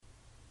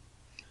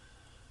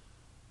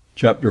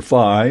Chapter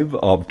 5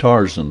 of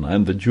Tarzan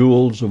and the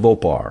Jewels of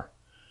Opar.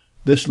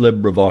 This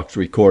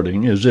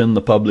recording is in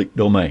the public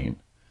domain.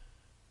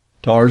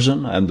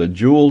 Tarzan and the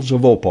Jewels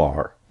of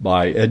Opar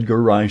by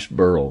Edgar Rice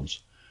Burroughs.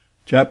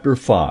 Chapter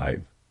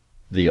 5.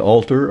 The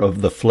Altar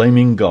of the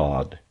Flaming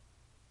God.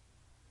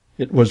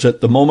 It was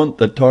at the moment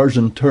that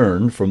Tarzan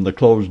turned from the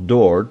closed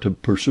door to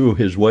pursue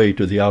his way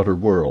to the outer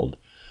world.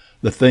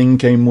 The thing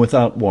came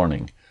without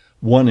warning.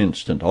 One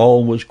instant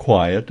all was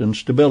quiet and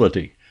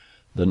stability.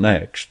 The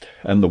next,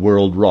 and the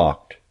world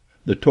rocked.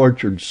 The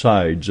tortured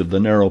sides of the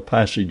narrow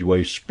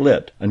passageway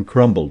split and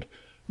crumbled.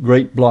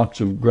 Great blocks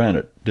of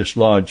granite,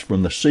 dislodged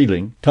from the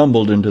ceiling,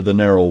 tumbled into the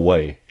narrow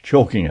way,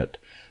 choking it,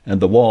 and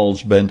the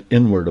walls bent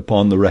inward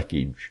upon the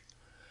wreckage.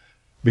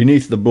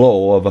 Beneath the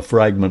blow of a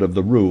fragment of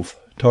the roof,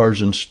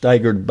 Tarzan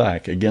staggered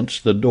back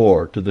against the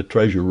door to the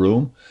treasure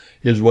room.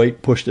 His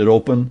weight pushed it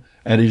open,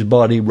 and his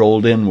body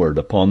rolled inward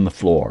upon the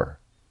floor.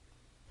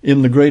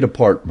 In the great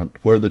apartment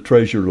where the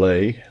treasure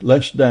lay,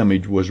 less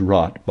damage was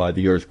wrought by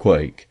the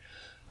earthquake.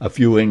 A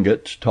few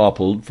ingots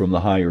toppled from the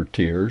higher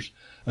tiers.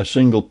 A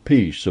single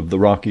piece of the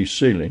rocky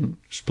ceiling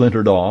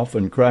splintered off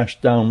and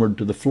crashed downward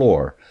to the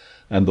floor,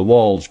 and the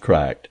walls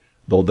cracked,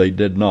 though they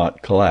did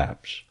not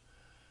collapse.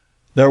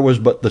 There was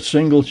but the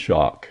single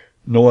shock.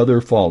 No other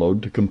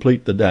followed to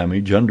complete the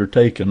damage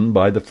undertaken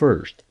by the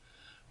first.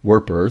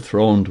 Werper,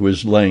 thrown to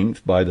his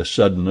length by the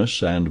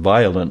suddenness and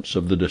violence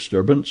of the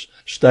disturbance,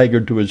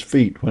 staggered to his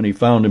feet when he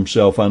found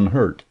himself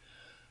unhurt.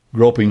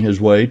 Groping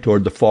his way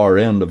toward the far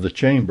end of the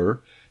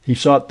chamber, he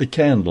sought the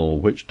candle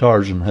which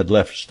Tarzan had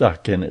left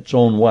stuck in its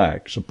own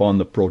wax upon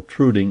the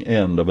protruding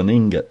end of an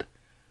ingot.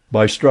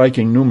 By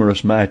striking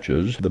numerous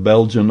matches, the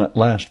Belgian at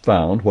last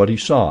found what he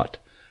sought,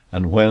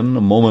 and when,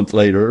 a moment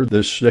later,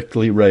 the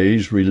sickly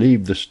rays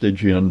relieved the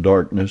Stygian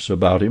darkness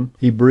about him,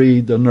 he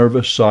breathed a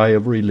nervous sigh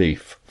of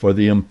relief, for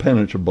the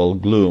impenetrable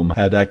gloom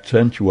had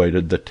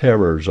accentuated the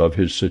terrors of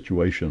his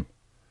situation.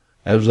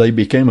 As they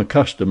became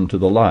accustomed to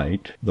the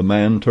light, the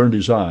man turned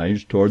his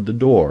eyes toward the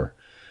door.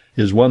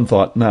 His one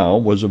thought now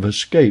was of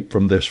escape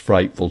from this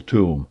frightful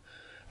tomb,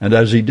 and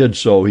as he did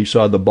so he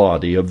saw the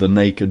body of the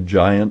naked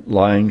giant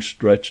lying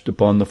stretched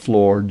upon the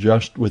floor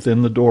just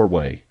within the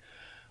doorway.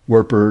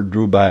 Werper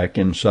drew back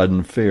in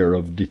sudden fear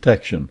of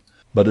detection,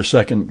 but a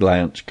second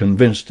glance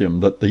convinced him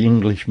that the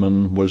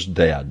Englishman was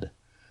dead.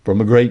 From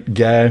a great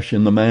gash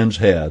in the man's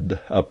head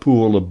a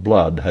pool of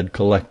blood had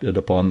collected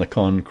upon the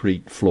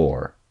concrete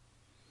floor.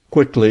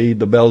 Quickly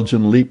the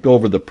Belgian leaped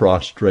over the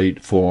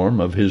prostrate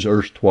form of his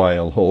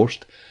erstwhile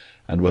host,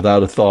 and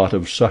without a thought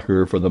of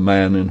succor for the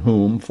man in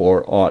whom,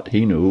 for aught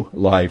he knew,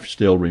 life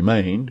still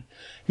remained,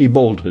 he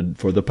bolted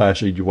for the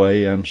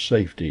passageway and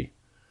safety.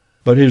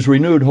 But his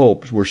renewed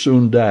hopes were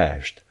soon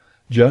dashed.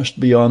 Just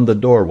beyond the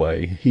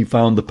doorway he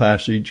found the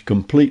passage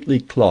completely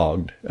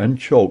clogged and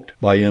choked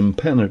by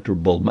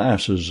impenetrable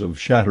masses of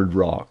shattered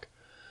rock.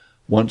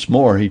 Once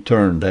more he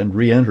turned and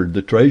re-entered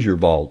the treasure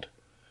vault.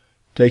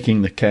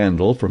 Taking the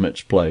candle from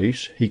its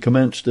place, he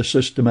commenced a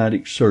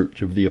systematic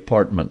search of the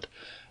apartment,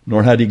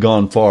 nor had he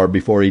gone far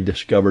before he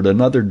discovered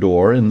another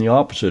door in the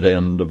opposite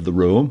end of the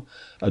room,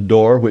 a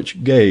door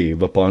which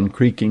gave upon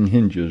creaking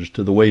hinges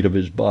to the weight of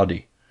his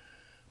body.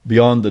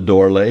 Beyond the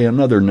door lay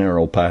another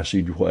narrow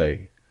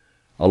passageway.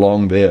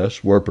 Along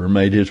this Werper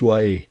made his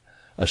way,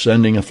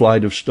 ascending a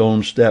flight of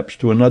stone steps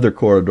to another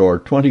corridor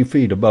 20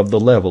 feet above the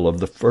level of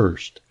the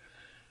first.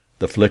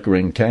 The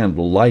flickering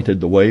candle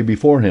lighted the way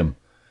before him,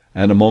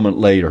 and a moment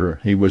later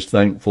he was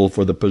thankful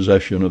for the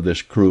possession of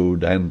this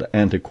crude and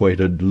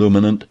antiquated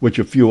luminant which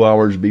a few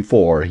hours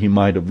before he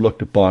might have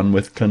looked upon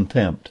with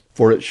contempt,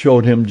 for it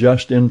showed him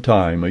just in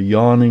time a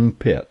yawning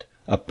pit,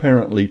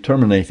 apparently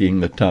terminating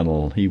the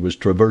tunnel he was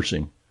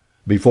traversing.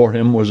 Before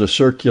him was a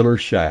circular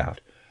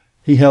shaft.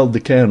 He held the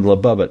candle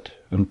above it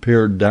and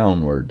peered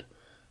downward.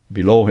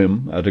 Below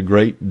him, at a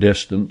great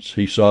distance,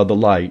 he saw the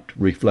light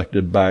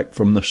reflected back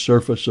from the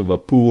surface of a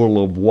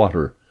pool of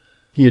water.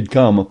 He had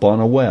come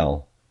upon a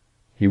well.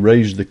 He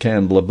raised the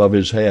candle above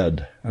his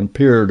head and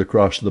peered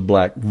across the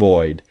black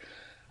void,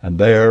 and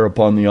there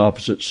upon the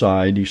opposite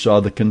side he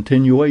saw the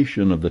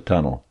continuation of the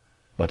tunnel.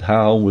 But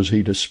how was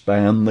he to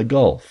span the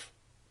gulf?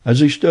 As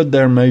he stood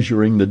there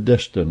measuring the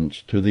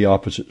distance to the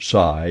opposite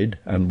side,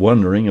 and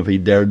wondering if he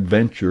dared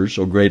venture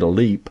so great a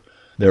leap,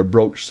 there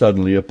broke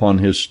suddenly upon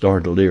his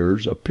startled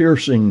ears a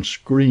piercing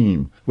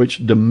scream,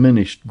 which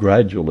diminished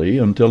gradually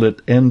until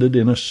it ended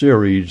in a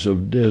series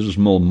of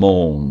dismal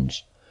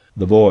moans.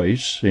 The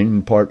voice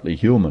seemed partly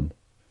human,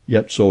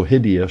 yet so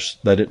hideous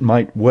that it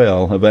might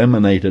well have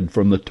emanated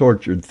from the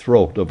tortured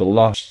throat of a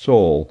lost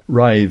soul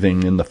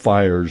writhing in the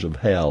fires of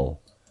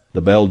hell.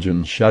 The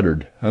Belgian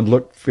shuddered and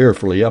looked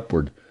fearfully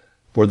upward,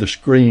 for the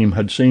scream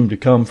had seemed to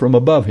come from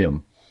above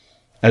him.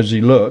 As he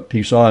looked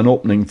he saw an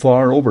opening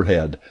far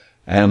overhead,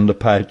 and a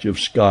patch of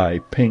sky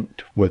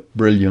pinked with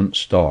brilliant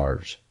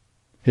stars.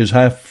 His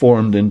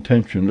half-formed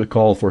intention to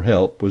call for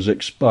help was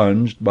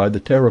expunged by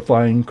the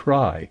terrifying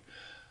cry.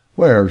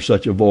 Where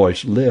such a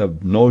voice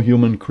lived no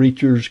human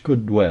creatures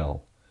could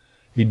dwell.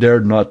 He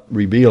dared not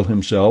reveal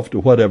himself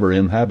to whatever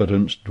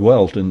inhabitants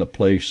dwelt in the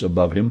place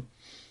above him.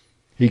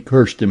 He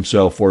cursed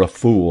himself for a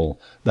fool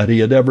that he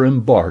had ever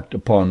embarked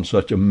upon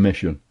such a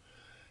mission.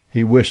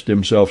 He wished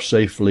himself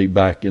safely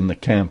back in the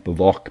camp of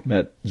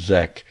Achmet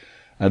Zek,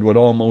 and would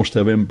almost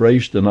have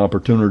embraced an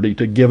opportunity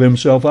to give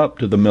himself up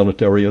to the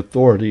military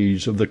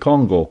authorities of the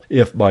Congo,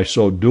 if by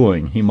so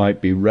doing he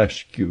might be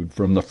rescued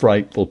from the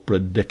frightful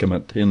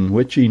predicament in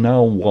which he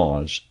now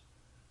was.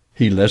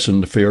 He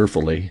listened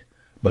fearfully,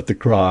 but the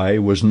cry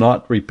was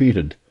not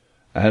repeated,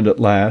 and at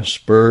last,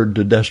 spurred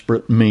to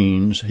desperate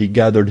means, he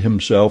gathered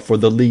himself for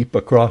the leap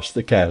across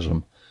the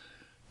chasm.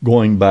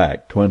 Going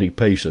back 20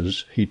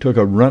 paces, he took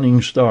a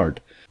running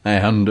start,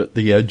 and at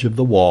the edge of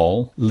the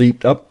wall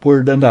leaped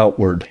upward and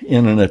outward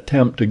in an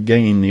attempt to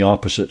gain the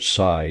opposite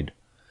side.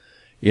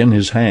 In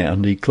his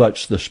hand he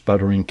clutched the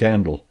sputtering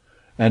candle,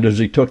 and as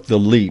he took the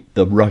leap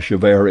the rush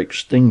of air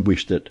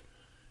extinguished it.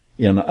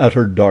 In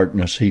utter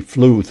darkness he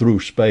flew through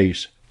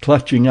space,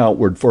 clutching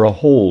outward for a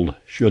hold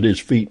should his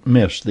feet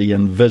miss the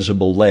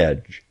invisible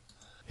ledge.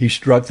 He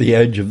struck the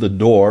edge of the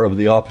door of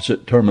the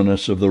opposite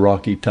terminus of the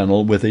rocky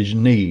tunnel with his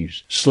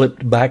knees,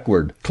 slipped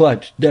backward,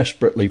 clutched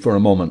desperately for a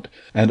moment,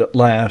 and at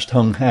last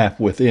hung half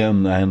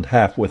within and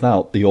half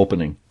without the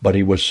opening. But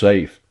he was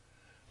safe.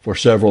 For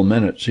several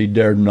minutes he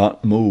dared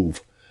not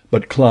move,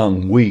 but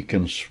clung weak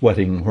and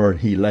sweating where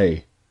he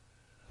lay.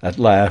 At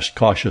last,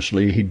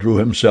 cautiously, he drew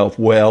himself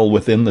well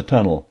within the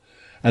tunnel,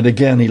 and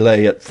again he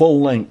lay at full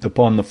length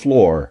upon the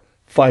floor,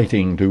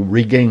 fighting to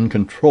regain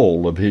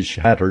control of his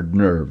shattered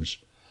nerves.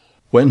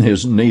 When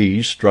his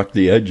knees struck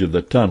the edge of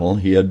the tunnel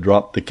he had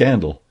dropped the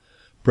candle.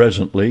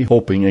 Presently,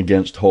 hoping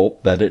against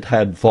hope that it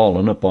had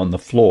fallen upon the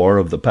floor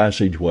of the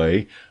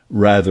passageway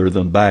rather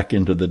than back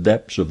into the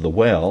depths of the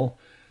well,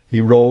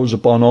 he rose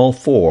upon all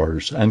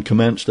fours and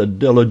commenced a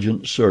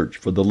diligent search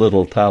for the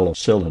little tallow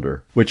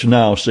cylinder, which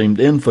now seemed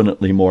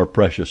infinitely more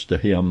precious to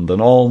him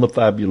than all the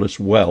fabulous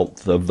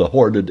wealth of the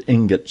hoarded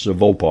ingots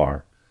of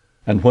Opar.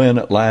 And when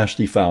at last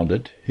he found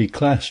it, he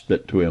clasped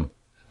it to him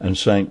and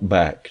sank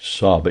back,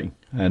 sobbing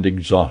and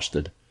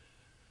exhausted.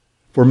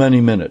 For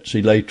many minutes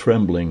he lay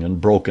trembling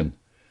and broken,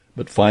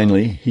 but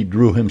finally he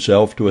drew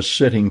himself to a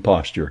sitting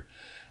posture,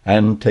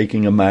 and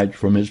taking a match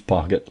from his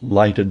pocket,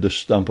 lighted the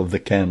stump of the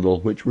candle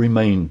which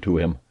remained to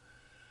him.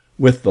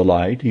 With the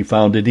light he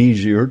found it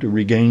easier to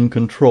regain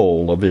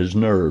control of his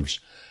nerves,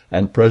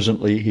 and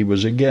presently he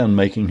was again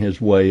making his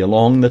way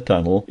along the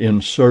tunnel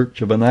in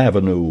search of an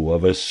avenue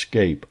of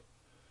escape.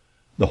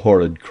 The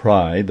horrid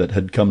cry that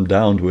had come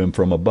down to him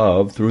from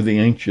above through the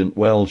ancient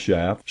well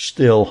shaft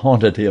still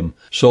haunted him,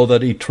 so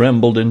that he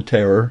trembled in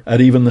terror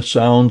at even the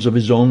sounds of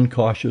his own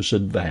cautious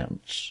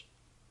advance.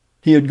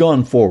 He had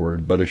gone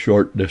forward but a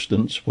short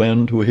distance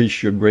when, to his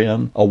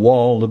chagrin, a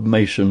wall of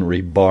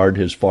masonry barred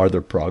his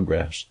farther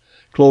progress,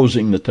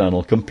 closing the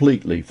tunnel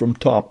completely from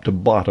top to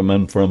bottom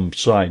and from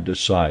side to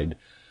side.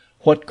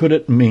 What could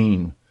it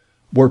mean?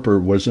 Werper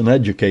was an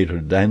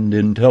educated and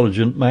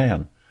intelligent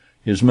man.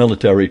 His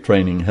military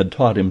training had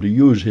taught him to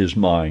use his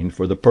mind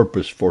for the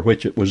purpose for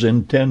which it was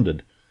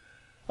intended.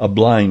 A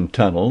blind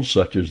tunnel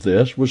such as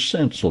this was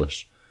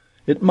senseless.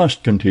 It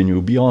must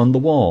continue beyond the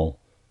wall.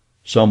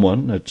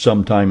 Someone, at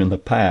some time in the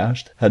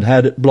past, had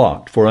had it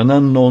blocked for an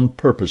unknown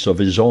purpose of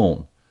his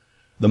own.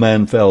 The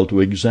man fell to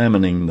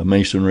examining the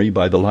masonry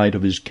by the light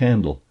of his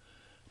candle.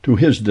 To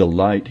his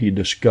delight he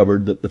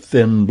discovered that the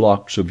thin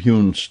blocks of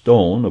hewn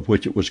stone of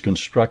which it was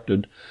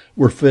constructed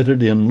were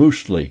fitted in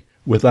loosely,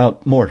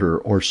 without mortar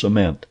or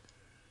cement.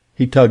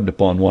 He tugged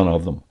upon one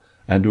of them,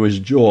 and to his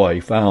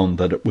joy found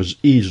that it was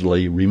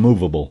easily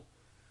removable.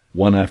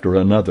 One after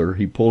another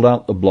he pulled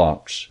out the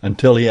blocks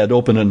until he had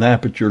opened an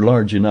aperture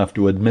large enough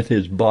to admit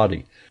his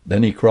body.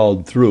 Then he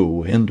crawled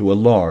through into a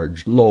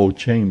large, low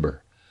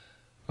chamber.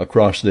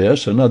 Across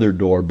this another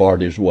door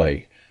barred his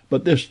way,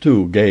 but this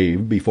too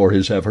gave before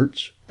his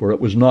efforts, for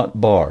it was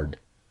not barred.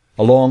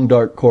 A long,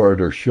 dark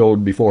corridor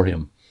showed before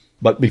him,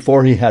 but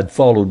before he had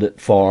followed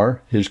it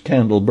far his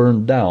candle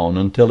burned down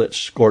until it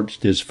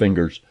scorched his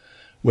fingers.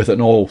 With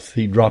an oath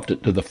he dropped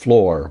it to the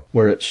floor,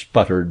 where it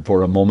sputtered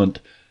for a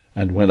moment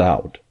and went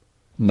out.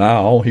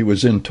 Now he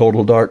was in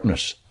total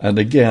darkness, and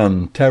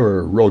again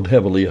terror rode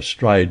heavily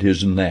astride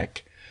his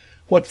neck.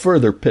 What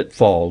further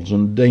pitfalls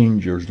and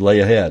dangers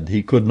lay ahead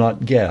he could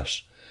not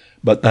guess,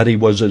 but that he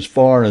was as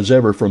far as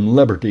ever from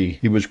liberty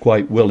he was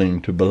quite willing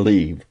to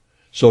believe.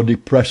 So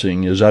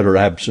depressing is utter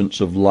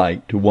absence of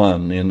light to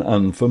one in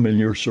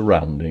unfamiliar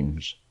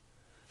surroundings.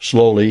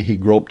 Slowly he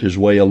groped his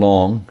way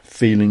along,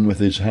 feeling with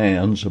his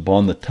hands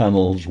upon the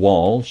tunnel's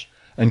walls,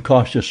 and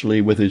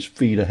cautiously with his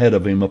feet ahead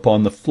of him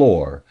upon the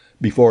floor,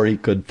 before he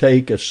could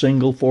take a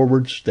single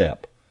forward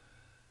step.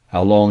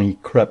 How long he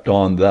crept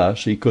on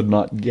thus he could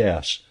not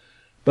guess,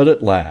 but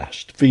at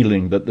last,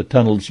 feeling that the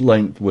tunnel's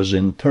length was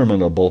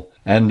interminable,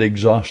 and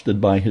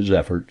exhausted by his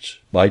efforts,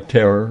 by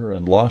terror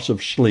and loss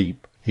of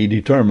sleep, he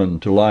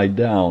determined to lie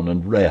down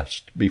and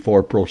rest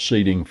before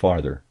proceeding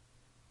farther.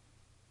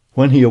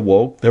 When he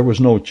awoke there was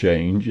no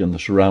change in the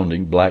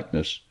surrounding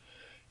blackness.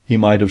 He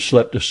might have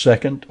slept a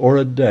second or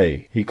a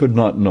day, he could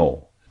not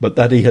know, but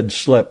that he had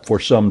slept for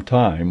some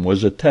time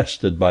was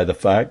attested by the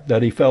fact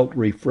that he felt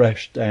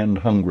refreshed and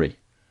hungry.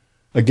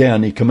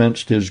 Again he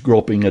commenced his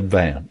groping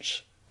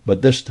advance,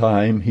 but this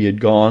time he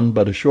had gone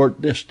but a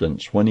short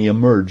distance when he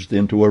emerged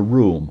into a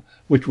room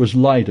which was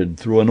lighted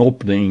through an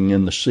opening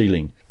in the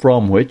ceiling,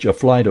 from which a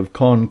flight of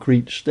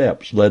concrete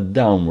steps led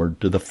downward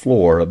to the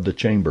floor of the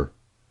chamber.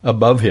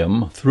 Above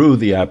him, through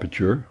the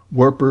aperture,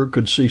 Werper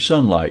could see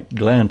sunlight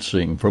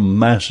glancing from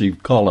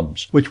massive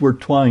columns which were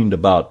twined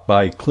about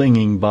by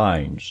clinging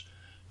vines.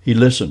 He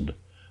listened,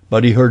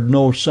 but he heard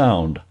no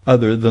sound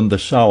other than the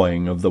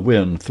soughing of the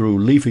wind through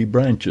leafy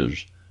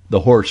branches,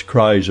 the hoarse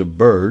cries of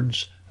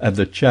birds, and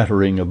the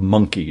chattering of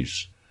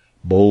monkeys.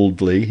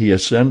 Boldly he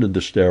ascended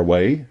the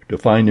stairway, to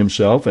find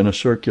himself in a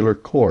circular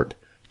court.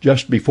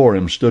 Just before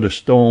him stood a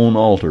stone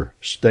altar,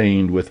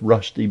 stained with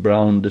rusty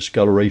brown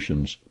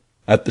discolorations.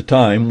 At the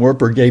time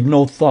Werper gave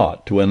no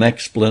thought to an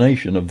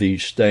explanation of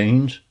these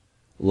stains.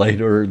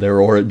 Later their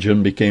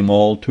origin became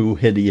all too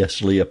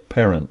hideously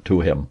apparent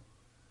to him.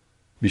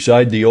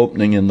 Beside the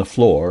opening in the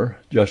floor,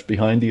 just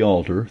behind the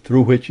altar,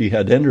 through which he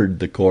had entered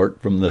the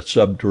court from the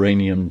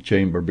subterranean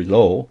chamber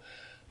below,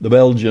 the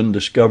Belgian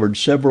discovered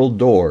several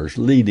doors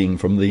leading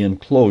from the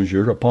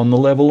enclosure upon the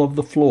level of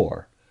the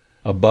floor.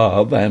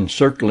 Above and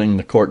circling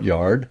the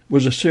courtyard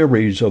was a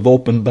series of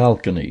open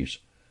balconies.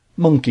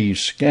 Monkeys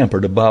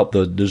scampered about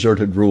the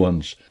deserted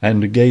ruins,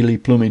 and gaily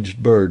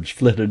plumaged birds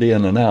flitted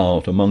in and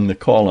out among the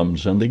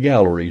columns and the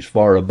galleries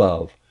far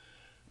above.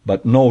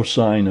 But no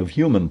sign of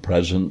human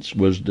presence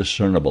was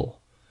discernible.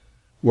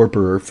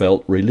 Werper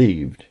felt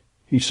relieved.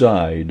 He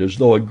sighed as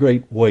though a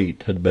great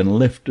weight had been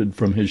lifted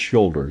from his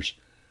shoulders.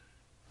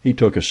 He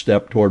took a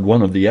step toward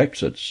one of the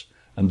exits,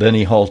 and then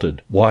he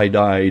halted,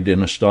 wide-eyed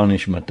in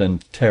astonishment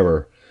and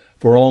terror,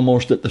 for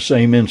almost at the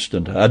same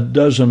instant a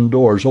dozen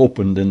doors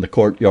opened in the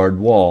courtyard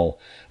wall,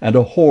 and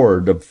a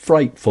horde of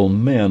frightful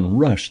men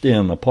rushed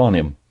in upon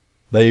him.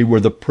 They were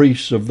the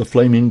priests of the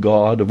flaming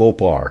god of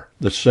Opar,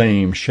 the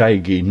same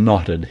shaggy,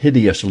 knotted,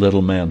 hideous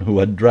little men who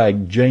had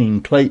dragged Jane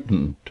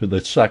Clayton to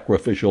the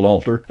sacrificial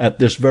altar at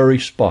this very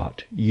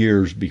spot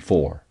years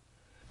before.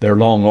 Their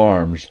long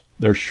arms,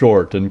 their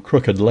short and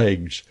crooked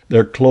legs,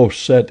 their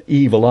close-set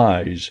evil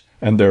eyes,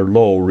 and their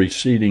low,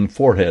 receding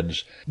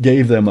foreheads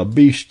gave them a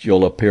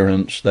bestial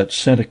appearance that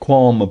sent a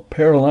qualm of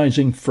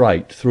paralyzing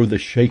fright through the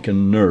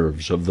shaken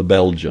nerves of the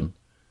Belgian.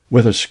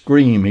 With a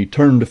scream he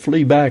turned to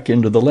flee back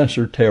into the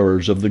lesser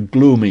terrors of the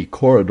gloomy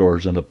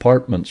corridors and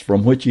apartments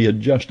from which he had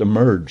just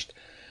emerged,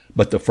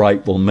 but the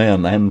frightful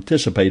men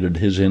anticipated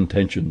his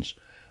intentions.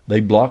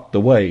 They blocked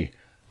the way.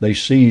 They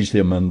seized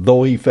him, and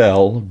though he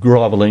fell,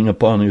 groveling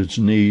upon his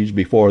knees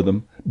before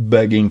them,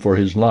 begging for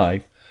his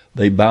life,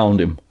 they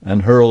bound him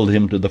and hurled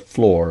him to the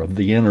floor of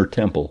the inner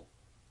temple.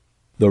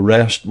 The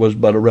rest was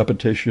but a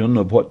repetition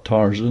of what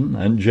Tarzan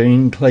and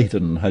Jane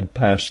Clayton had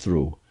passed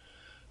through.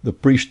 The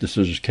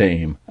priestesses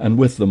came, and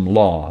with them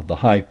La, the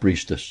high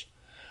priestess.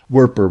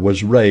 Werper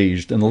was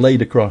raised and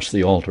laid across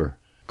the altar.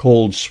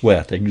 Cold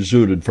sweat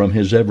exuded from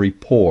his every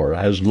pore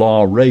as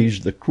La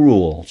raised the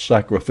cruel,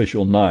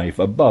 sacrificial knife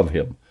above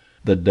him.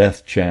 The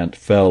death chant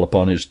fell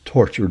upon his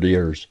tortured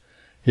ears.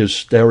 His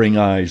staring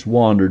eyes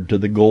wandered to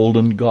the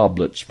golden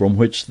goblets from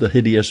which the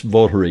hideous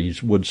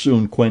votaries would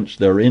soon quench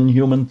their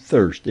inhuman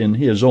thirst in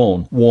his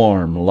own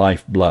warm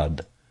life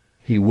blood.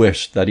 He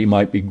wished that he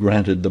might be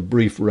granted the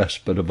brief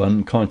respite of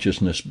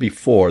unconsciousness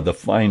before the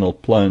final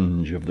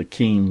plunge of the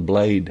keen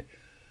blade.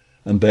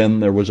 And then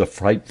there was a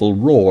frightful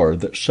roar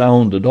that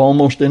sounded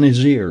almost in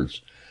his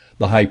ears.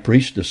 The high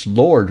priestess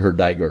lowered her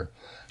dagger.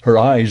 Her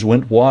eyes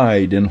went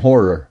wide in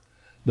horror.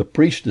 The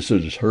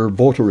priestesses, her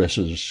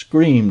votaresses,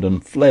 screamed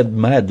and fled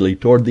madly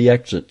toward the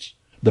exits.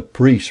 The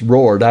priests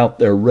roared out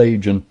their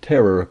rage and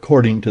terror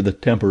according to the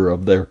temper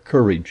of their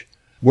courage.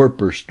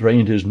 Werper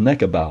strained his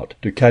neck about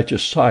to catch a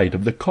sight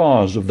of the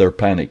cause of their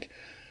panic,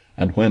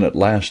 and when at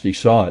last he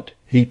saw it,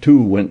 he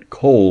too went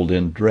cold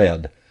in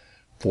dread,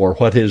 for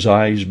what his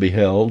eyes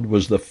beheld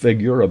was the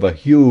figure of a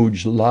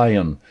huge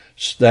lion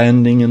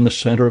standing in the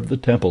center of the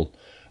temple,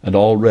 and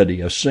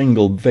already a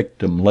single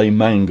victim lay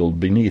mangled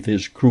beneath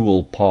his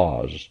cruel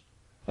paws.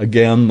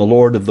 Again the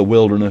lord of the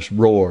wilderness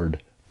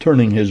roared,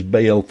 turning his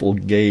baleful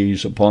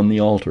gaze upon the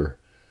altar.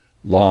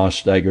 La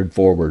staggered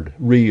forward,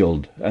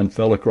 reeled, and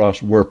fell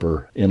across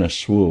Werper in a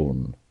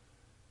swoon.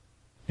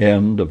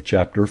 End of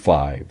chapter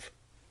 5.